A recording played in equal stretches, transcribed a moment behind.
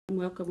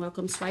welcome,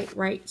 welcome. Swipe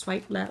right,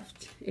 swipe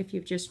left if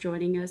you're just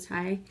joining us.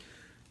 Hi.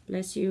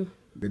 Bless you.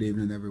 Good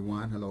evening,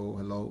 everyone. Hello,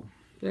 hello.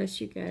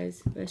 Bless you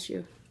guys. Bless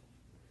you.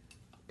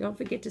 Don't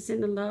forget to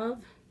send the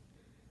love.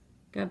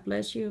 God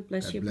bless you.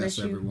 Bless you. Bless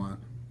everyone.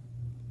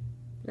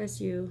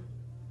 Bless you.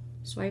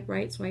 Swipe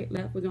right, swipe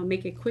left. We're going to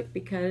make it quick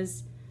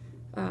because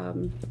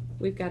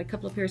we've got a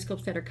couple of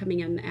periscopes that are coming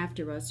in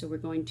after us. So we're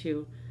going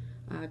to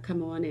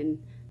come on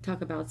and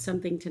talk about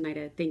something tonight.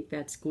 I think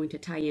that's going to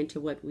tie into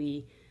what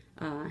we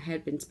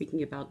had been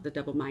speaking about, the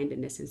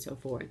double-mindedness and so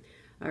forth.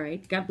 All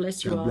right. God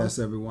bless you all. God bless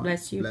everyone.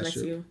 Bless you. Bless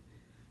you.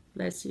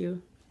 Bless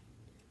you.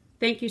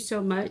 Thank you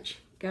so much.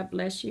 God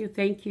bless you.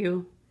 Thank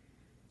you.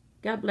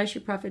 God bless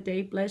you, Prophet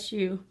Dave. Bless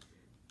you.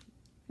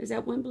 Is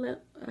that Wimbledon,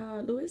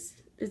 Lewis?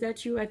 Is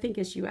that you? I think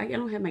it's you. I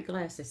don't have my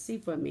glasses. See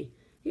for me.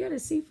 You got to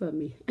see for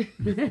me.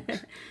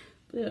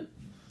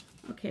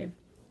 Okay.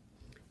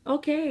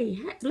 Okay.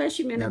 Bless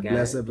you, man of God. God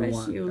bless everyone.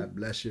 Bless you. God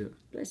bless you.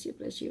 Bless you.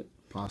 Bless you.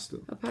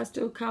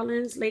 Apostle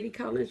Collins, Lady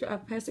Collins,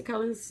 Pastor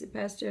Collins,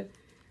 Pastor,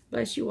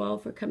 bless you all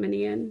for coming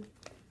in.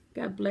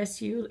 God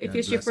bless you. If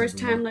it's your first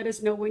time, let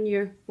us know where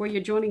you're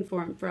joining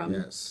from.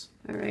 Yes.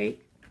 All right.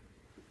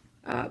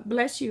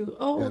 Bless you.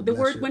 Oh, the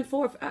word went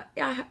forth.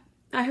 I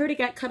heard it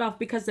got cut off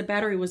because the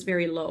battery was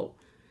very low.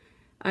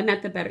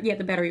 Not the battery. Yeah,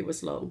 the battery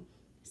was low.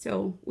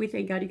 So we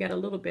thank God you got a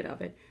little bit of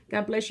it.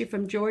 God bless you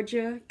from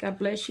Georgia. God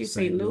bless you,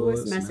 St.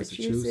 Louis,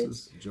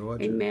 Massachusetts.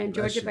 Georgia. Amen.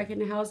 Georgia back in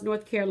the house.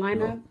 North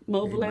Carolina,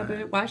 Mobile,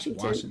 Alabama,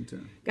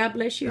 Washington. God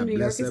bless you. New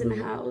York is in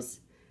the house.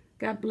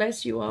 God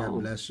bless you all. God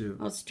bless you.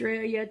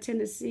 Australia,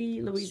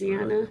 Tennessee,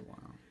 Louisiana.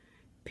 Wow.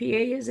 PA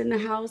is in the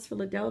house.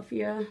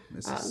 Philadelphia,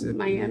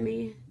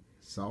 Miami.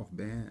 South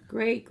Bend.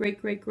 Great.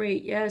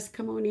 Yes,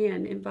 come on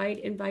in.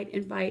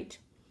 Invite.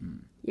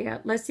 Yeah,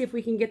 let's see if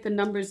we can get the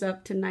numbers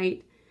up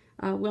tonight.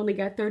 We only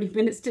got 30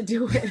 minutes to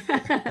do it.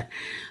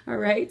 All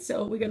right,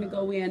 so we're going to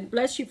go in.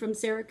 Bless you from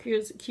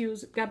Syracuse.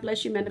 God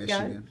bless you, man of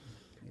God.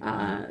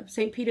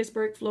 St.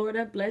 Petersburg,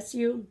 Florida. Bless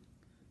you.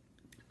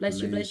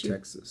 Bless you.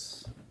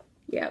 Texas.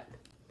 Yep.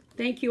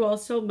 Thank you all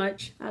so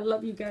much. I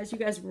love you guys. You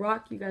guys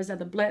rock. You guys are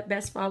the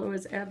best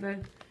followers ever.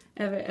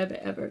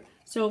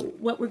 So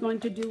what we're going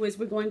to do is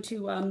we're going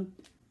to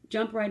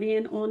jump right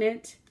in on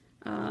it.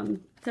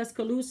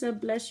 Tuscaloosa,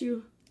 bless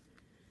you.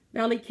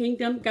 Valley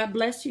Kingdom, God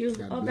bless you.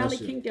 Valley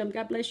Kingdom,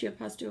 God bless you,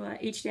 Apostle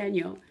H.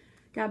 Daniel.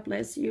 God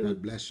bless you.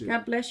 God bless you.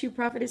 God bless you,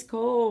 Prophetess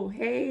Cole.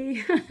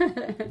 Hey.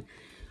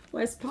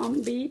 West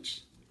Palm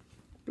Beach,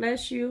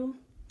 bless you.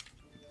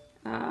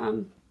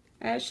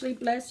 Ashley,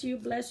 bless you.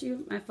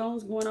 My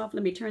phone's going off.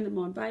 Let me turn them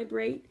on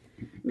vibrate.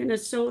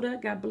 Minnesota,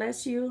 God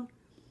bless you.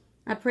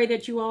 I pray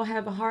that you all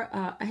have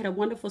I had a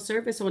wonderful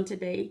service on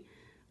today.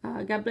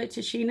 God bless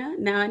Tashina.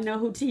 Now I know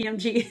who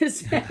TMG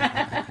is.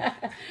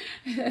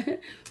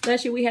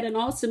 Bless you. We had an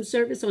awesome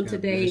service on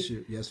today. Bless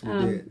you. Yes, we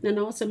did. An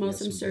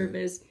awesome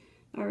service. Did.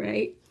 All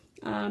right.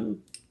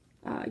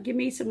 Give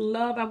me some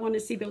love. I want to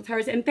see those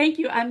hearts. And thank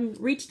you. I'm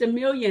reached 1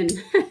 million.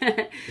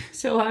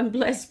 So I'm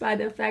blessed by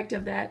the fact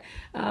of that.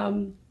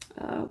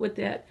 With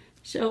that.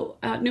 So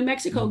New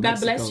Mexico, God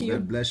bless you.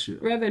 God bless you.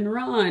 Reverend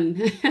Ron.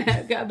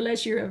 God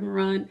bless you, Reverend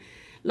Ron.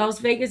 Las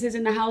Vegas is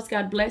in the house.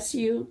 God bless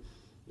you.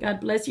 God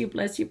bless you,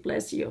 bless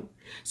you.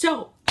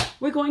 So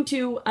we're going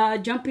to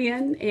jump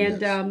in,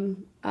 and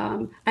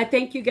I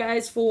thank you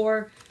guys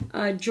for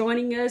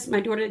joining us.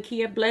 My daughter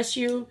Kia, bless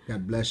you.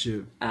 God bless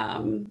you. I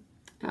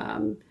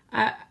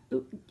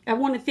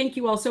want to thank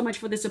you all so much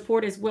for the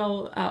support as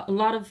well. A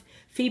lot of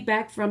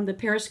feedback from the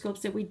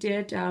periscopes that we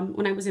did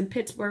when I was in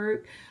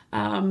Pittsburgh.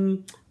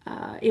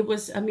 It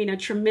was, a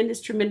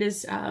tremendous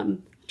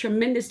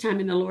time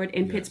in the Lord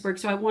in Pittsburgh.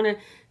 So I want to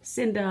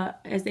send,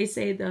 as they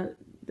say, the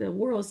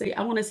world say,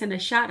 I want to send a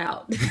shout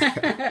out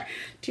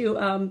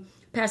to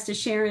Pastor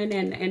Sharon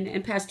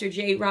and Pastor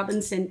Jay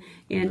Robinson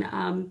in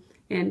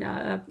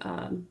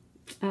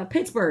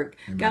Pittsburgh.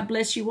 Amen. God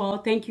bless you all.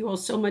 Thank you all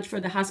so much for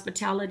the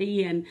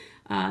hospitality and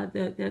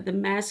the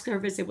mass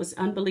service. It was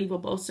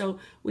unbelievable. So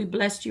we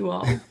blessed you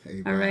all.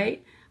 All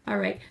right.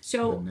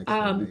 So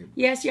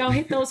yes, y'all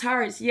hit those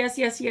hearts. Yes.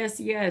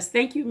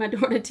 Thank you, my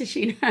daughter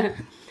Tashina.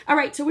 All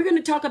right, so we're going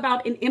to talk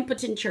about an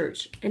impotent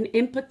church.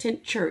 Okay.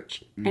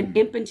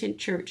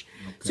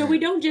 So we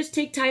don't just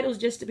take titles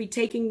just to be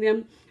taking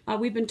them.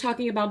 We've been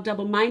talking about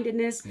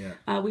double-mindedness.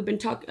 Yeah. We've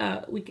been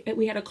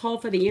we had a call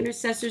for the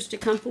intercessors to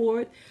come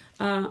forward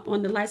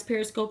on the last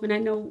Periscope, and I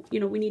know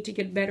we need to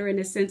get better in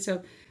the sense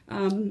of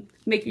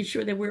making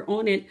sure that we're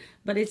on it.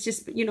 But it's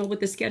just with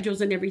the schedules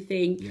and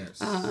everything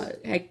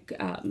had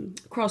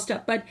crossed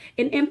up. But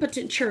an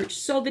impotent church.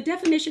 So the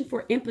definition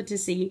for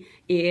impotency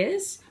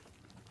is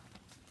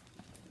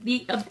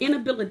the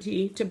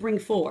inability to bring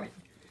forth,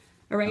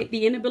 all right?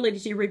 The inability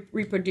to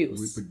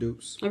reproduce.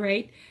 All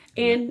right?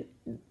 And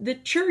the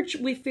church,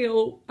 we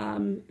feel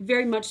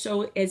very much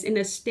so as in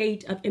a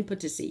state of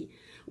impotency,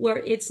 where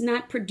it's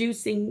not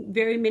producing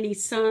very many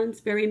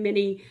sons, very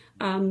many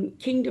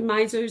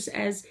kingdomizers,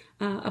 as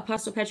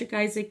Apostle Patrick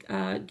Isaac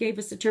gave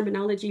us the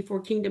terminology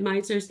for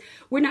kingdomizers.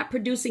 We're not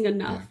producing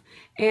enough.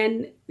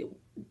 And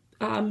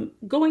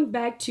going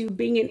back to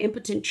being an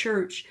impotent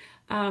church,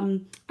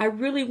 I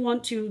really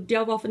want to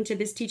delve off into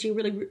this teaching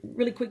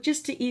really quick,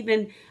 just to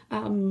even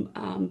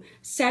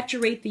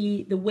saturate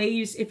the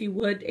waves, if you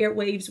would,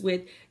 airwaves,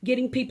 with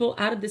getting people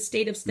out of the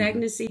state of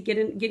stagnancy,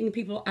 getting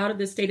people out of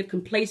the state of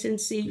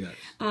complacency,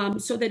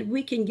 so that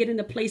we can get in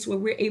a place where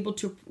we're able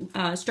to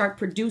start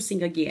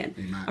producing again.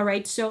 Amen. All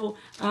right, so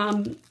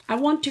I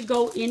want to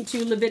go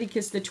into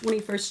Leviticus, the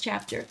 21st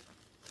chapter.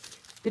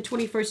 The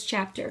 21st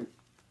chapter.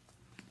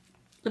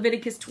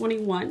 Leviticus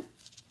 21.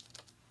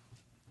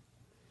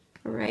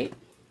 All right.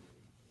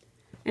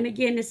 And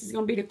again, this is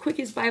going to be the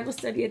quickest Bible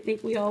study I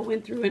think we all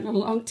went through in a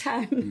long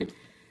time.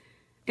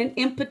 An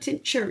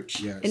impotent church.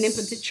 Yes. An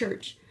impotent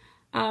church.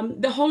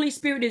 The Holy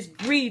Spirit is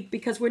grieved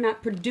because we're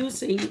not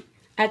producing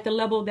at the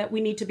level that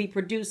we need to be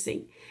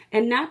producing,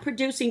 and not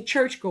producing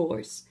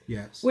churchgoers.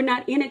 Yes. We're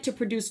not in it to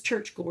produce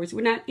churchgoers.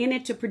 We're not in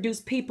it to produce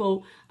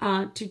people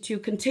to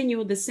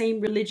continue the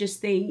same religious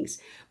things,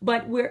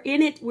 but we're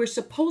in it. We're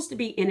supposed to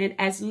be in it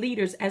as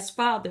leaders, as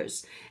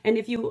fathers. And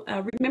if you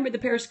remember the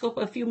Periscope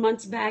a few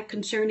months back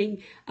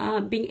concerning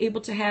being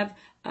able to have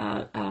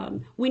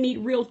we need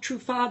real true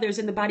fathers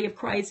in the body of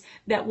Christ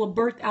that will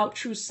birth out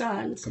true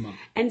sons. Come on.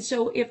 And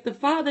so if the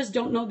fathers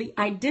don't know the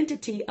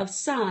identity of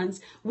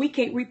sons, we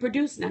can't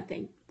reproduce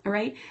nothing. All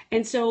right.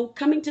 And so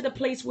coming to the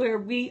place where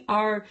we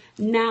are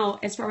now,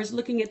 as far as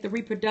looking at the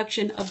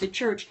reproduction of the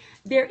church,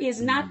 there is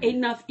not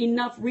enough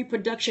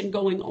reproduction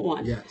going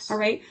on. Yes. All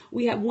right.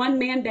 We have one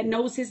man that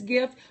knows his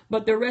gift,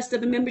 but the rest of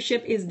the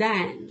membership is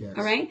dying. Yes.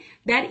 All right.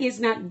 That is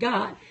not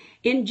God.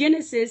 In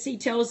Genesis, he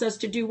tells us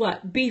to do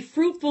what? Be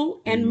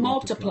fruitful and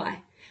multiply.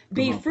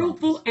 Be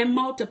fruitful and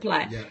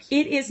multiply. Yes.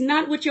 It is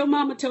not what your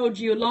mama told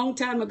you a long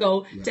time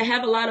ago to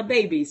have a lot of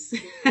babies.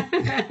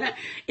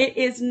 It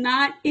is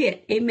not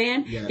it.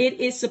 Amen. Yes. It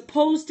is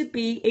supposed to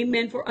be,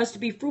 amen, for us to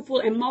be fruitful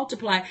and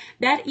multiply.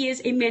 That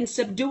is, amen,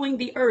 subduing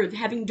the earth,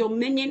 having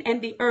dominion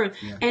and the earth,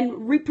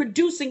 and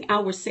reproducing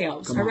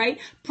ourselves. All right.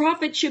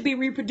 Prophets should be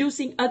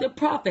reproducing other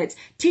prophets.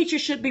 Teachers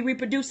should be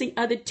reproducing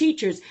other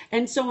teachers,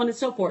 and so on and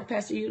so forth.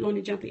 Pastor, you want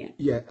to jump in?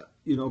 Yeah.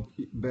 You know,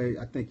 Babe,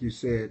 I think you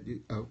said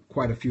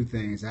quite a few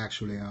things,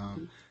 actually.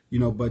 You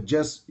know, but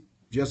just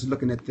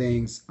looking at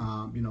things,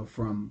 you know,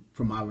 from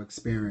our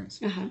experience,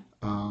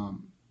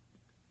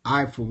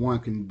 I, for one,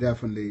 can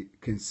definitely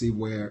see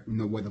where, you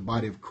know, where the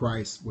body of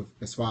Christ, with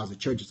as far as the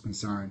church is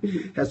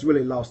concerned, has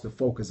really lost the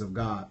focus of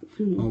God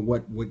on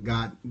what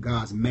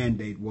God's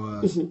mandate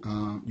was.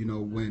 You know,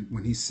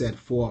 when He set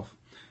forth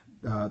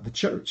the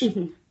church,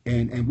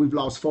 and we've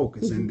lost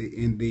focus, and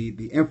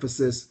the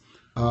emphasis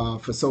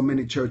for so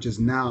many churches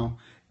now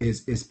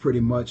is pretty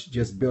much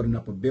just building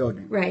up a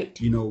building, right?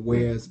 You know,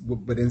 whereas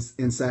but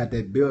inside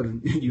that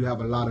building you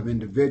have a lot of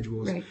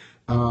individuals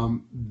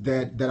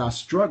that are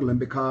struggling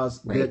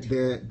because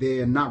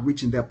they're not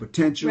reaching their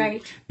potential,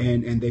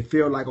 and they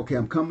feel like, okay,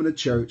 I'm coming to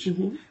church,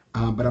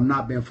 but I'm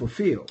not being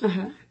fulfilled.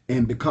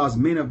 And because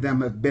many of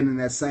them have been in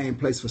that same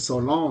place for so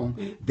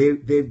long,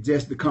 they've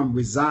just become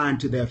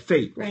resigned to their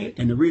fate.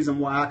 And the reason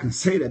why I can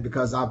say that,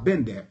 because I've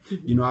been there.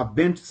 You know, I've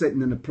been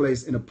sitting in a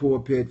place in a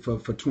pulpit for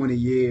 20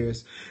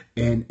 years,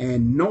 and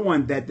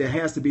knowing that there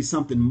has to be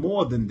something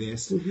more than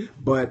this,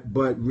 but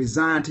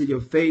resigned to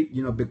your fate,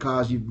 you know,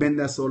 because you've been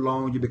there so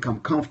long, you become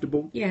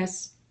comfortable.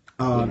 Yes.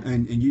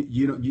 And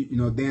you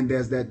know, then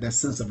there's that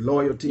sense of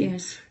loyalty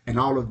and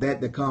all of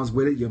that comes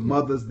with it. Your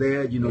mother's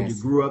there, you know, you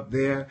grew up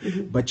there,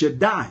 but you're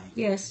dying.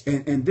 Yes.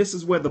 And this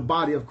is where the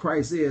body of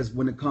Christ is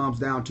when it comes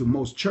down to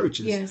most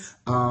churches. Yes.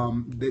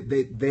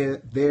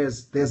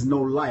 There's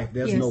no life.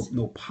 There's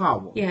no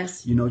power.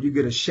 Yes. You know, you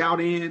get a shout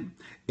in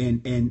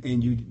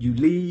and you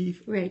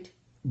leave. Right.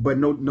 But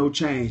no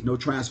change, no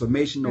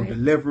transformation, no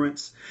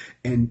deliverance,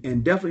 and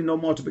definitely no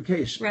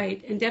multiplication.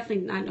 Right, and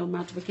definitely not no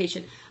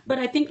multiplication. But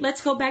I think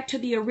let's go back to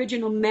the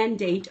original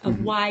mandate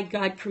of why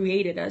God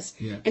created us.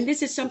 And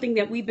this is something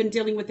that we've been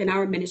dealing with in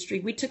our ministry.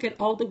 We took it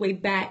all the way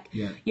back.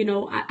 You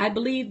know, I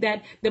believe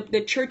that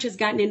the church has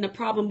gotten in the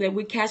problem that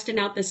we're casting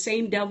out the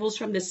same devils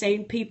from the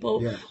same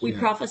people. We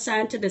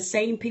prophesying to the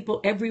same people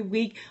every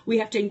week. We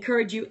have to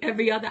encourage you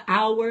every other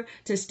hour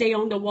to stay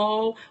on the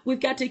wall. We've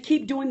got to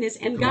keep doing this,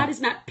 and God is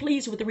not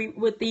pleased with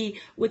the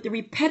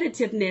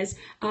repetitiveness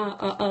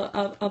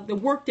of the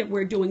work that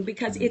we're doing,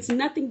 because it's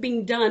nothing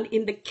being done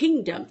in the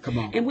kingdom.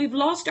 And we've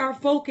lost our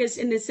focus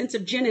in the sense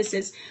of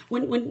Genesis.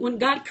 When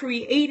God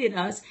created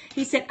us,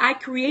 He said, I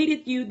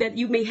created you that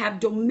you may have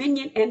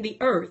dominion in the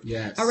earth.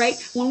 All right.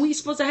 When we're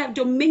supposed to have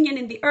dominion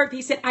in the earth,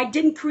 He said, I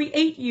didn't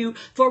create you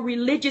for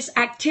religious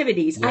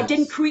activities. I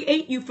didn't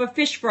create you for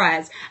fish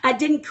fries. I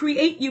didn't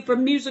create you for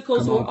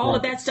musicals or all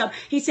of that stuff.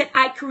 He said,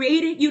 I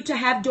created you to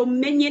have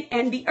dominion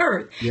in the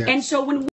earth. And so when